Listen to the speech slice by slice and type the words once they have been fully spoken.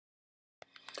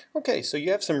Okay, so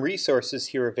you have some resources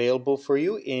here available for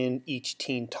you in each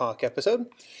Teen Talk episode.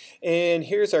 And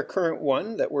here's our current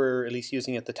one that we're at least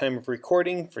using at the time of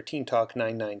recording for Teen Talk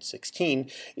 9916.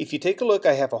 If you take a look,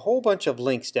 I have a whole bunch of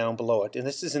links down below it, and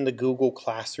this is in the Google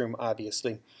Classroom,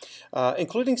 obviously,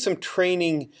 including some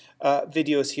training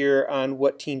videos here on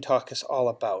what Teen Talk is all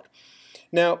about.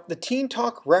 Now, the Teen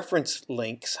Talk reference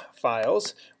links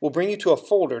files will bring you to a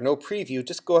folder, no preview.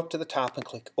 Just go up to the top and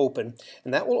click Open,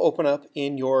 and that will open up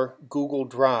in your Google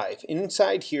Drive.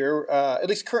 Inside here, at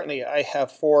least currently, I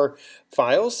have 4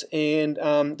 files, and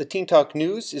the Teen Talk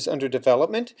News is under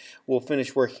development. We'll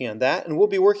finish working on that, and we'll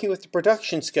be working with the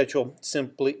production schedule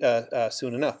simply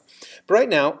soon enough. But right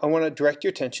now, I want to direct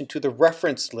your attention to the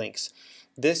reference links.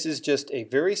 This is just a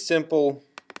very simple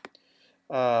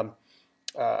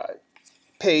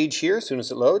page here. As soon as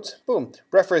it loads, boom,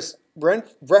 reference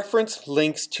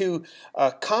links to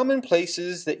common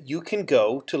places that you can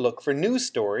go to look for news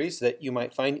stories that you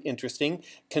might find interesting,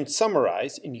 can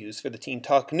summarize and use for the Teen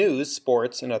Talk News,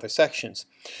 sports, and other sections.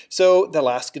 So the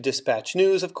Alaska Dispatch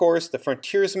News, of course, the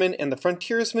Frontiersman and the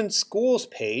Frontiersman Schools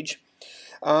page.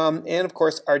 And of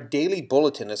course, our daily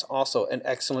bulletin is also an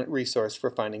excellent resource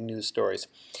for finding news stories.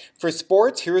 For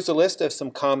sports, here's a list of some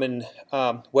common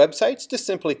websites. Just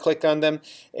simply click on them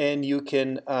and you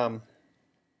can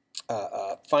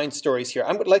find stories here.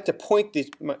 I would like to point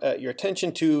your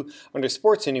attention to, under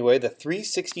sports anyway, the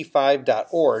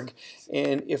 365.org.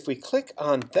 And if we click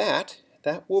on that,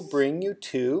 that will bring you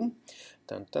to,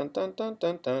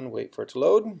 wait for it to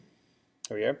load.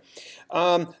 Here we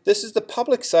are. This is the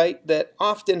public site that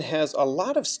often has a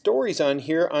lot of stories on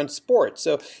here on sports.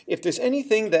 So if there's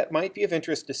anything that might be of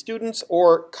interest to students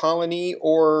or Colony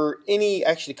or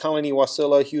actually Colony,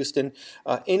 Wasilla, Houston,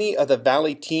 any of the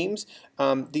Valley teams,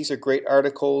 these are great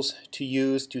articles to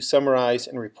use to summarize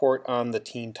and report on the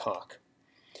Teen Talk.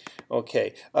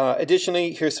 Okay.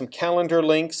 Additionally, here's some calendar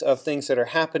links of things that are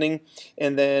happening,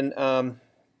 and then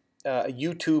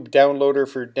YouTube downloader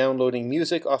for downloading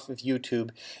music off of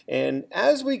YouTube. And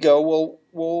as we go,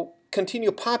 we'll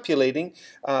continue populating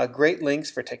great links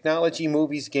for technology,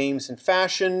 movies, games, and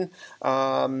fashion,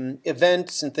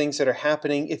 events, and things that are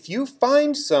happening. If you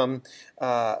find some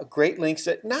great links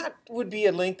that would be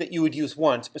a link that you would use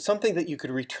once, but something that you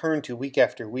could return to week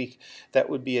after week, that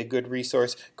would be a good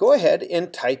resource. Go ahead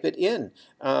and type it in.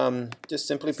 Just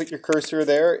simply put your cursor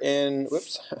there and,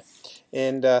 whoops,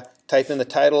 and type in the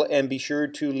title, and be sure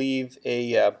to leave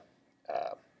a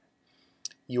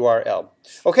URL.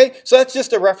 Okay, so that's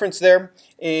just a reference there,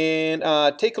 and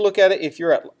take a look at it if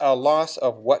you're at a loss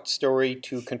of what story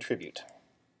to contribute.